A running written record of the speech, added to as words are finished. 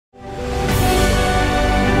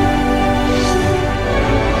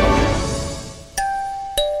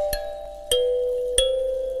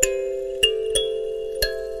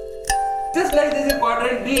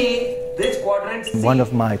One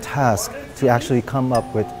of my tasks to actually come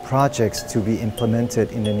up with projects to be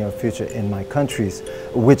implemented in the near future in my countries,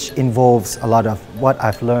 which involves a lot of what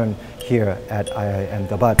I've learned here at IIM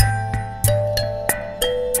Dabat.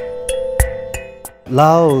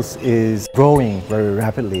 Laos is growing very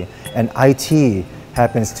rapidly, and IT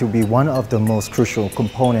happens to be one of the most crucial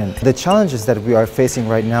components. The challenges that we are facing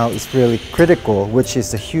right now is really critical, which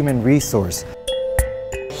is the human resource.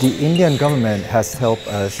 The Indian government has helped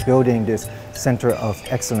us building this Center of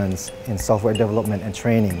Excellence in Software Development and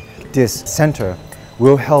Training. This center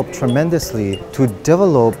will help tremendously to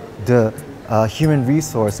develop the human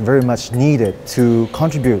resource very much needed to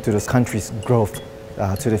contribute to this country's growth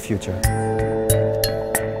to the future.